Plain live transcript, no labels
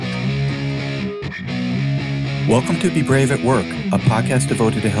Welcome to Be Brave at Work, a podcast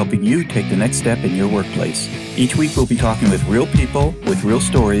devoted to helping you take the next step in your workplace. Each week we'll be talking with real people with real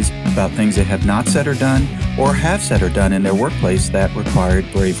stories about things they have not said or done or have said or done in their workplace that required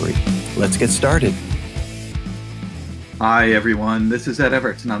bravery. Let's get started. Hi everyone, this is Ed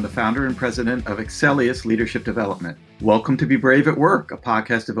Everts and I'm the founder and president of Excellius Leadership Development. Welcome to Be Brave at Work, a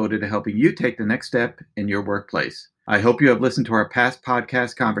podcast devoted to helping you take the next step in your workplace. I hope you have listened to our past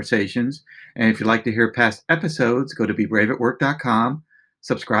podcast conversations, and if you'd like to hear past episodes, go to BeBraveAtWork.com,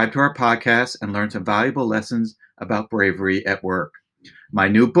 subscribe to our podcast, and learn some valuable lessons about bravery at work. My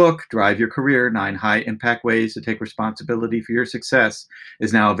new book, Drive Your Career, 9 High-Impact Ways to Take Responsibility for Your Success,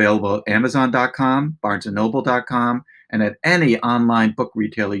 is now available at Amazon.com, BarnesandNoble.com, and at any online book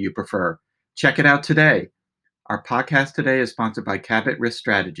retailer you prefer. Check it out today. Our podcast today is sponsored by Cabot Risk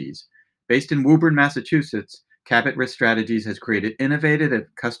Strategies. Based in Woburn, Massachusetts, Cabot Risk Strategies has created innovative and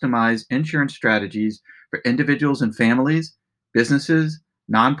customized insurance strategies for individuals and families, businesses,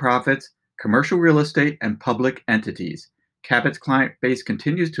 nonprofits, commercial real estate, and public entities. Cabot's client base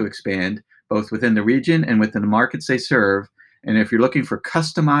continues to expand, both within the region and within the markets they serve. And if you're looking for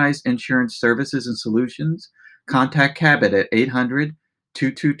customized insurance services and solutions, contact Cabot at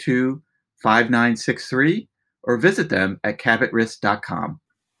 800-222-5963 or visit them at cabotrisk.com.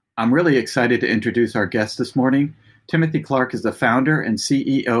 I'm really excited to introduce our guest this morning. Timothy Clark is the founder and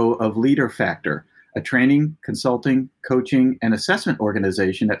CEO of Leader Factor, a training, consulting, coaching, and assessment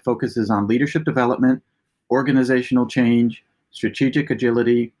organization that focuses on leadership development, organizational change, strategic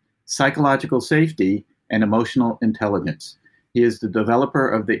agility, psychological safety, and emotional intelligence. He is the developer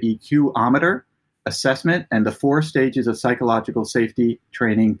of the EQ-ometer assessment and the 4 stages of psychological safety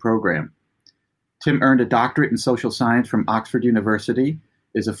training program. Tim earned a doctorate in social science from Oxford University,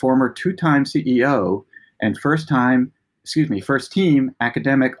 is a former 2-time CEO and first team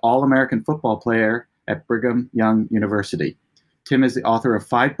academic All-American football player at Brigham Young University. Tim is the author of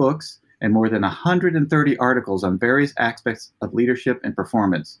 5 books and more than 130 articles on various aspects of leadership and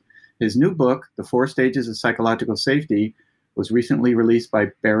performance. His new book, The 4 Stages of Psychological Safety, was recently released by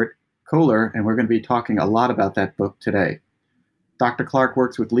Barrett Kohler, and we're going to be talking a lot about that book today. Dr. Clark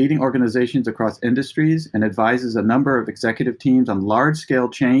works with leading organizations across industries and advises a number of executive teams on large-scale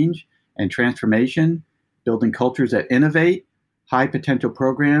change and transformation, building cultures that innovate, high-potential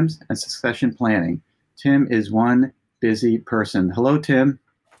programs, and succession planning. Tim is one busy person. Hello, Tim.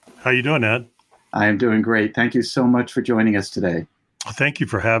 How you doing, Ed? I am doing great. Thank you so much for joining us today. Thank you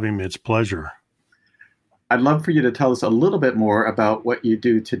for having me. It's a pleasure. I'd love for you to tell us a little bit more about what you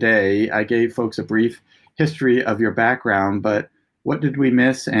do today. I gave folks a brief history of your background, but what did we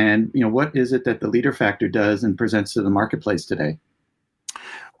miss? And, what is it that the Leader Factor does and presents to the marketplace today?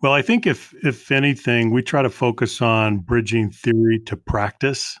 Well, I think if anything, we try to focus on bridging theory to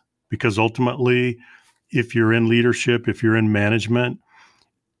practice, because ultimately, if you're in leadership, if you're in management,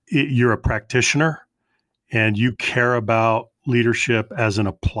 you're a practitioner and you care about leadership as an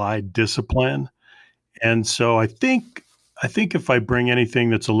applied discipline. And so I think if I bring anything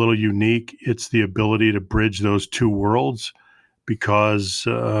that's a little unique, it's the ability to bridge those two worlds. Because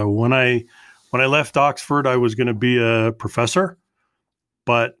when I left Oxford, I was going to be a professor,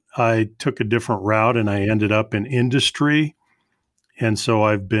 but I took a different route and I ended up in industry. And so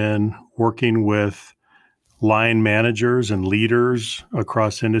I've been working with line managers and leaders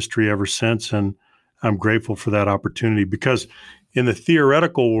across industry ever since. And I'm grateful for that opportunity, because in the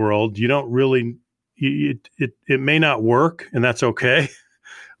theoretical world, you don't really, it may not work, and that's okay.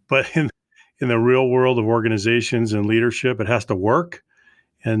 But in the real world of organizations and leadership, it has to work.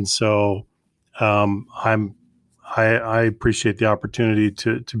 And so I appreciate the opportunity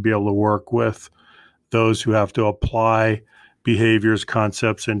to be able to work with those who have to apply behaviors,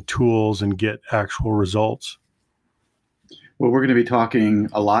 concepts, and tools and get actual results. Well, we're going to be talking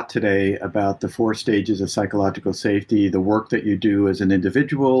a lot today about the 4 stages of psychological safety, the work that you do as an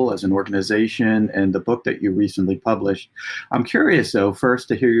individual, as an organization, and the book that you recently published. I'm curious, though, first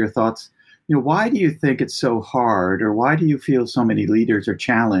to hear your thoughts. Why do you think it's so hard, or why do you feel so many leaders are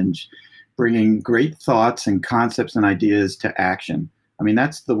challenged bringing great thoughts and concepts and ideas to action? I mean,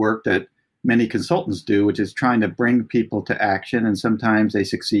 that's the work that many consultants do, which is trying to bring people to action. And sometimes they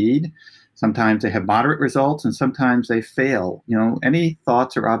succeed, sometimes they have moderate results, and sometimes they fail. Any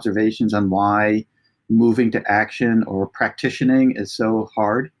thoughts or observations on why moving to action or practicing is so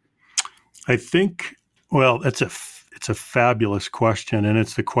hard? I think, well, it's a fabulous question, and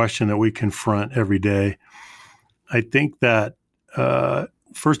it's the question that we confront every day. I think that,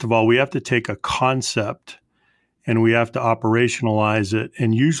 first of all, we have to take a concept and we have to operationalize it.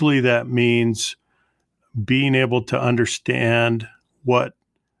 And usually that means being able to understand what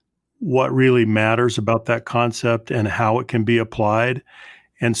what really matters about that concept and how it can be applied.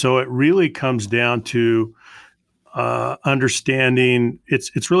 And so it really comes down to understanding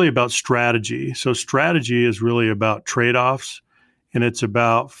it's really about strategy. So strategy is really about trade-offs, and it's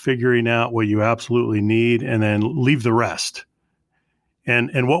about figuring out what you absolutely need and then leave the rest.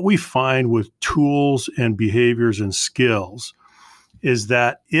 And what we find with tools and behaviors and skills is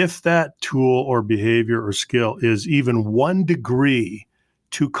that if that tool or behavior or skill is even 1 degree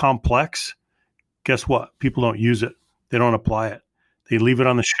too complex, guess what? People don't use it. They don't apply it. They leave it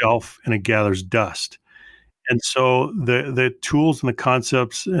on the shelf and it gathers dust. And so the tools and the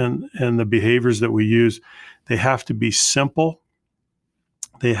concepts and the behaviors that we use, they have to be simple.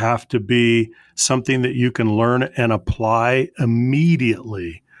 They have to be something that you can learn and apply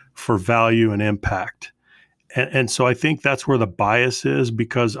immediately for value and impact. And so I think that's where the bias is,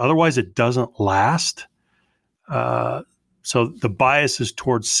 because otherwise it doesn't last. So the bias is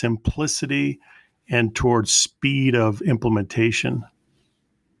towards simplicity and towards speed of implementation.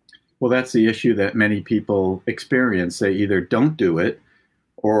 Well, that's the issue that many people experience. They either don't do it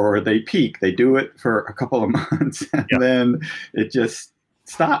or they peak. They do it for a couple of months and then it just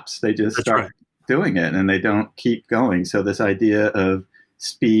stops. They just start doing it and they don't keep going. So this idea of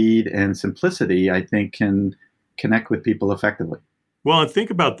speed and simplicity, I think, can connect with people effectively. Well, and think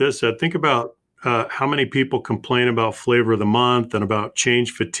about this. Think about how many people complain about flavor of the month and about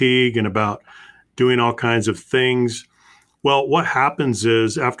change fatigue and about doing all kinds of things. Well, what happens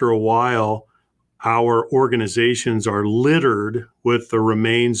is after a while, our organizations are littered with the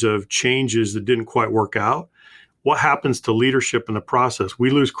remains of changes that didn't quite work out. What happens to leadership in the process? We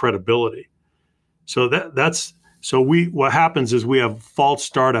lose credibility. So what happens is we have false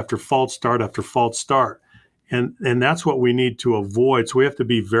start after false start after false start. And that's what we need to avoid. So we have to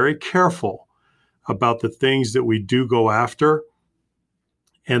be very careful about the things that we do go after,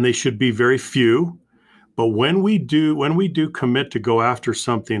 and they should be very few. But when we do commit to go after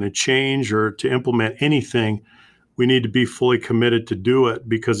something, a change or to implement anything, we need to be fully committed to do it,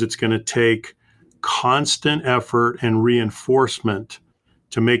 because it's going to take constant effort and reinforcement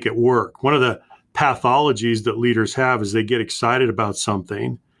to make it work. One of the pathologies that leaders have is they get excited about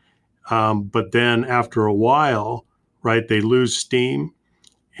something, but then after a while, right, they lose steam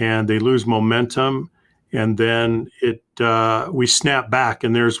and they lose momentum, and then we snap back,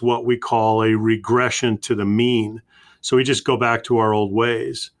 and there's what we call a regression to the mean. So we just go back to our old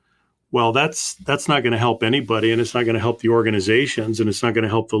ways. Well, that's not going to help anybody, and it's not going to help the organizations, and it's not going to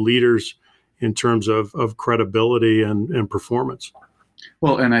help the leaders in terms of credibility and performance.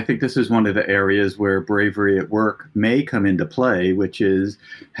 Well, and I think this is one of the areas where bravery at work may come into play, which is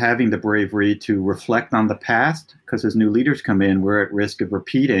having the bravery to reflect on the past, because as new leaders come in, we're at risk of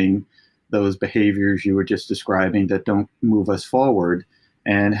repeating those behaviors you were just describing that don't move us forward,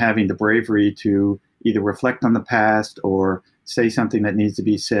 and having the bravery to either reflect on the past or say something that needs to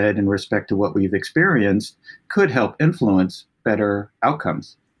be said in respect to what we've experienced could help influence better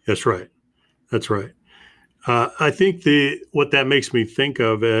outcomes. That's right. That's right. I think what that makes me think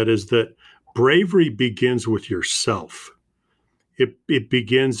of, Ed, is that bravery begins with yourself. It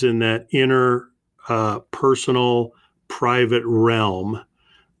begins in that inner, personal, private realm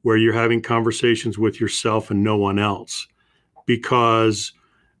where you're having conversations with yourself and no one else, because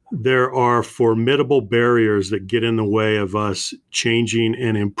there are formidable barriers that get in the way of us changing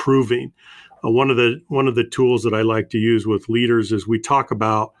and improving. One of the tools that I like to use with leaders is we talk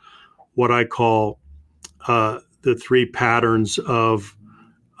about what I call the 3 patterns of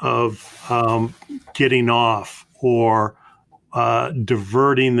getting off or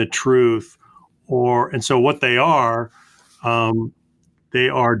diverting the truth, and so what they are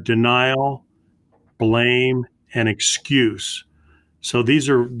denial, blame, and excuse. So these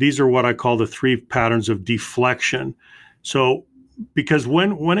are what I call the 3 patterns of deflection. So because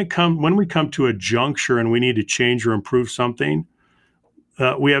when we come to a juncture and we need to change or improve something,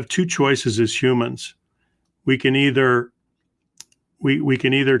 we have 2 choices as humans. We can either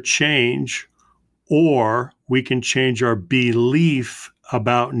change, or we can change our belief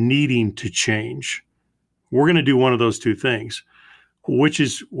about needing to change. We're going to do one of those 2 things. Which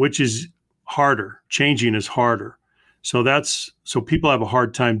is harder? Changing is harder. So people have a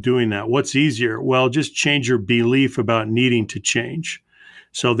hard time doing that. What's easier? Well, just change your belief about needing to change.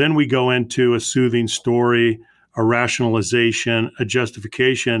 So then we go into a soothing story, a rationalization, a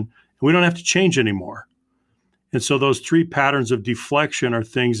justification, and we don't have to change anymore. And so those 3 patterns of deflection are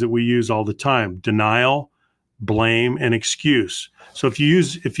things that we use all the time: denial, blame, and excuse. So if you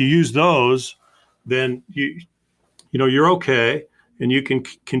use those, then you're okay, and you can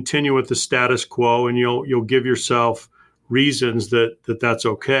continue with the status quo, and you'll give yourself reasons that's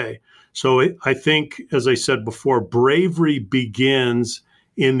okay. So I think, as I said before, bravery begins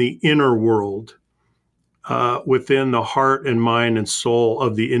in the inner world, within the heart and mind and soul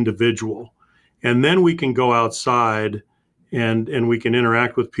of the individual. And then we can go outside and we can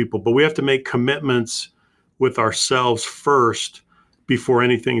interact with people. But we have to make commitments with ourselves first before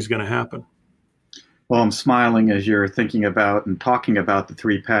anything's going to happen. Well, I'm smiling as you're thinking about and talking about the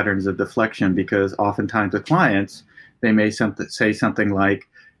three patterns of deflection, because oftentimes with clients, they may say something like,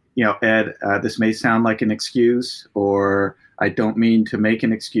 Ed, this may sound like an excuse, or I don't mean to make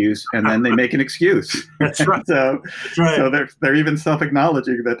an excuse, and then they make an excuse. That's right. That's right. So they're even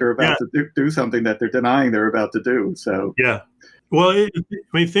self-acknowledging that they're about to do something that they're denying they're about to do. So yeah. Well,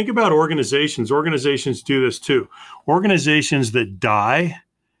 think about organizations. Organizations do this too. Organizations that die,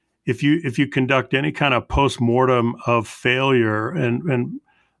 if you conduct any kind of postmortem of failure, and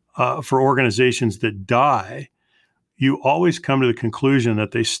for organizations that die, you always come to the conclusion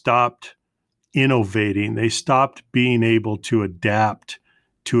that they stopped innovating. They stopped being able to adapt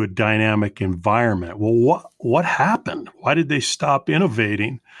to a dynamic environment. Well, what happened? Why did they stop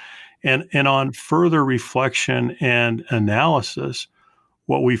innovating? And on further reflection and analysis,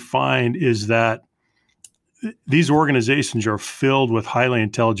 what we find is that these organizations are filled with highly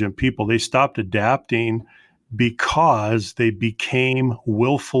intelligent people. They stopped adapting because they became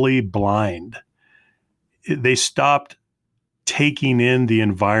willfully blind. They stopped taking in the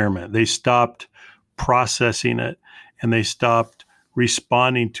environment. They stopped processing it, and they stopped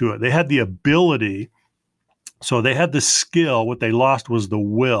responding to it. They had the ability, so they had the skill. What they lost was the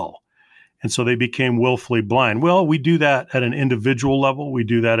will. And so they became willfully blind. Well, we do that at an individual level. We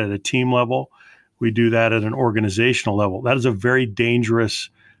do that at a team level. We do that at an organizational level. That is a very dangerous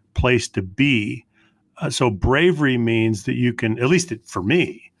place to be. So bravery means that you can, at least for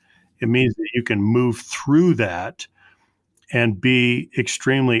me, it means that you can move through that and be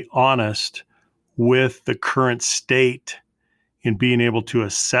extremely honest with the current state, in being able to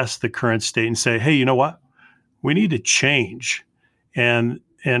assess the current state and say, hey, you know what? We need to change. And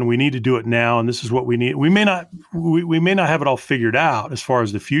we need to do it now. And this is what we need. We may not have it all figured out as far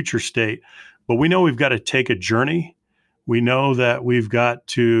as the future state, but we know we've got to take a journey. We know that we've got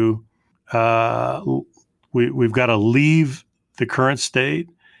to we've got to leave the current state,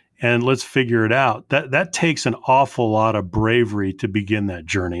 and let's figure it out. That takes an awful lot of bravery to begin that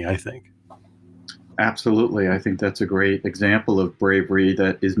journey, I think. Absolutely. I think that's a great example of bravery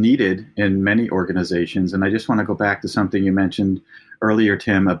that is needed in many organizations. And I just want to go back to something you mentioned earlier,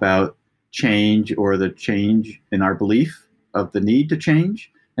 Tim, about change, or the change in our belief of the need to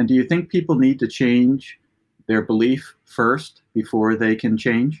change. And do you think people need to change their belief first before they can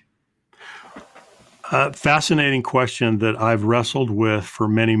change? Fascinating question that I've wrestled with for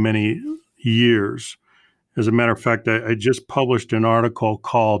many, many years. As a matter of fact, I just published an article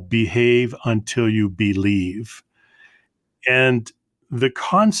called Behave Until You Believe. And the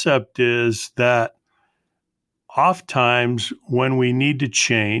concept is that oftentimes when we need to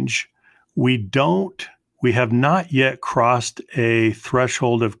change, we have not yet crossed a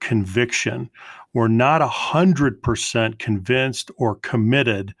threshold of conviction. We're not 100% convinced or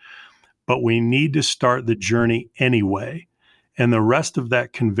committed, but we need to start the journey anyway. And the rest of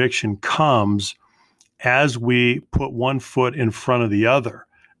that conviction comes as we put one foot in front of the other.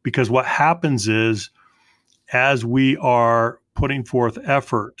 Because what happens is, as we are putting forth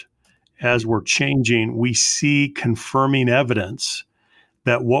effort, as we're changing, we see confirming evidence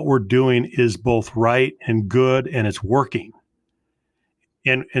that what we're doing is both right and good, and it's working.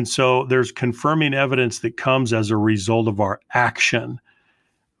 And so there's confirming evidence that comes as a result of our action.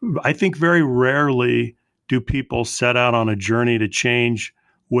 I think very rarely do people set out on a journey to change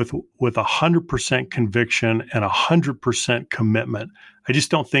with 100% conviction and 100% commitment. I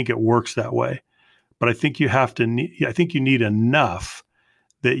just don't think it works that way. But I think you need enough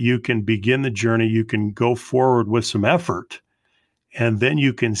that you can begin the journey, you can go forward with some effort, and then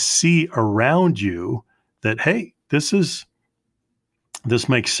you can see around you that, hey, this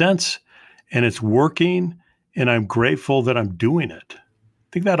makes sense, and it's working, and I'm grateful that I'm doing it.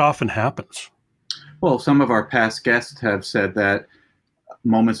 I think that often happens. Well, some of our past guests have said that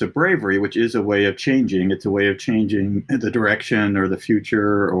moments of bravery, which is a way of changing, it's a way of changing the direction or the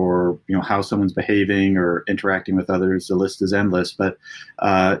future, or how someone's behaving or interacting with others. The list is endless, but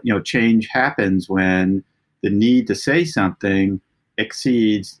change happens when the need to say something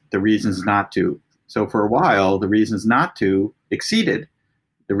exceeds the reasons not to. So for a while, the reasons not to exceeded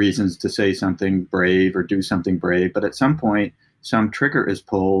the reasons to say something brave or do something brave, but at some point, some trigger is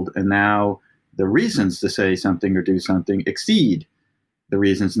pulled, and now the reasons to say something or do something exceed the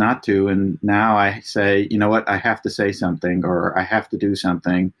reasons not to. And now I say, you know what, I have to say something, or I have to do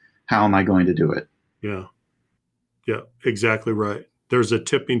something. How am I going to do it? Yeah. Yeah, exactly right. There's a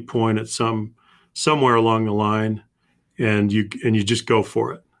tipping point at somewhere along the line, and you just go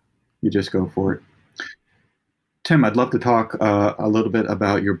for it. You just go for it. Tim, I'd love to talk a little bit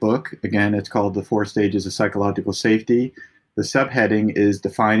about your book. Again, it's called The 4 Stages of Psychological Safety. The subheading is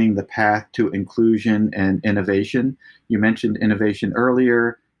Defining the Path to Inclusion and Innovation. You mentioned innovation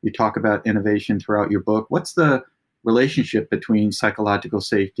earlier. You talk about innovation throughout your book. What's the relationship between psychological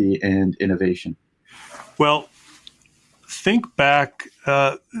safety and innovation? Well, think back,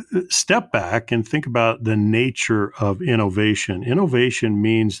 step back and think about the nature of innovation. Innovation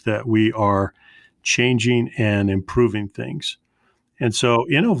means that we are changing and improving things. And so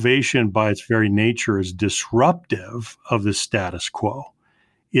innovation by its very nature is disruptive of the status quo.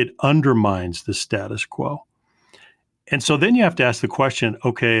 It undermines the status quo. And so then you have to ask the question,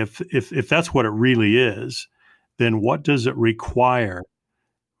 okay, if that's what it really is, then what does it require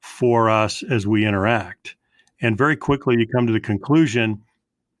for us as we interact? And very quickly you come to the conclusion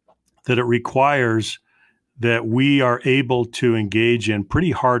that it requires that we are able to engage in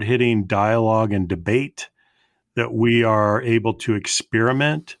pretty hard-hitting dialogue and debate, that we are able to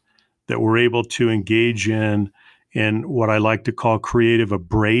experiment, that we're able to engage in what I like to call creative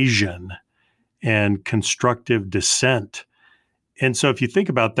abrasion and constructive dissent. And so if you think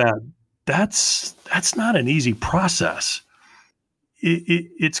about that, that's not an easy process.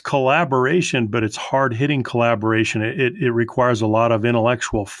 It's collaboration, but it's hard-hitting collaboration. It requires a lot of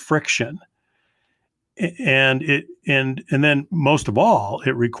intellectual friction. And then most of all,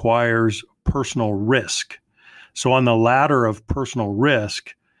 it requires personal risk. So on the ladder of personal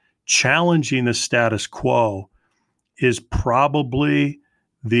risk, challenging the status quo is probably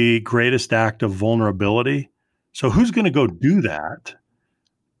the greatest act of vulnerability. So who's going to go do that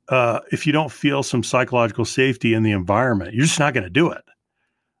if you don't feel some psychological safety in the environment? You're just not going to do it.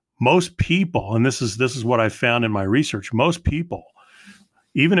 Most people, and this is what I found in my research, most people,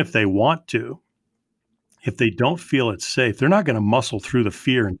 even if they want to, if they don't feel it's safe, they're not going to muscle through the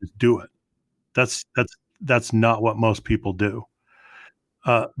fear and just do it. That's not what most people do.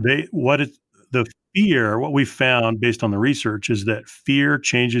 What we found based on the research is that fear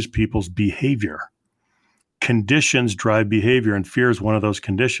changes people's behavior. Conditions drive behavior, and fear is one of those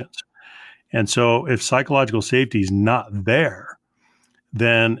conditions. And so if psychological safety is not there,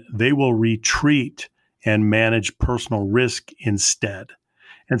 then they will retreat and manage personal risk instead.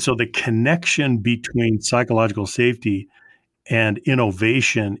 And so the connection between psychological safety and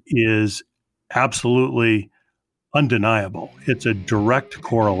innovation is absolutely undeniable. It's a direct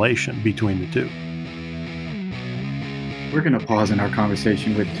correlation between the two. We're going to pause in our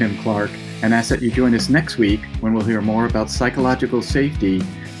conversation with Tim Clark and ask that you join us next week when we'll hear more about psychological safety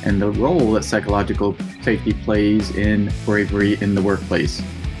and the role that psychological safety plays in bravery in the workplace.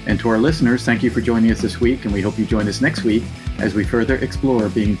 And to our listeners, thank you for joining us this week, and we hope you join us next week as we further explore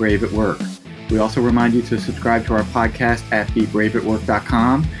being brave at work. We also remind you to subscribe to our podcast at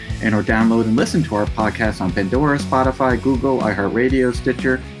bebraveatwork.com and or download and listen to our podcast on Pandora, Spotify, Google, iHeartRadio,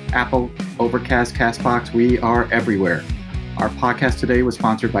 Stitcher, Apple, Overcast, CastBox. We are everywhere. Our podcast today was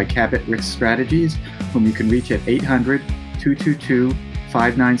sponsored by Cabot Risk Strategies, whom you can reach at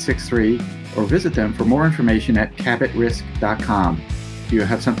 800-222-5963 or visit them for more information at cabotrisk.com. Do you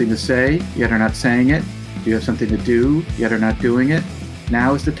have something to say, yet are not saying it? Do you have something to do, yet are not doing it?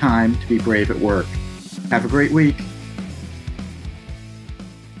 Now is the time to be brave at work. Have a great week.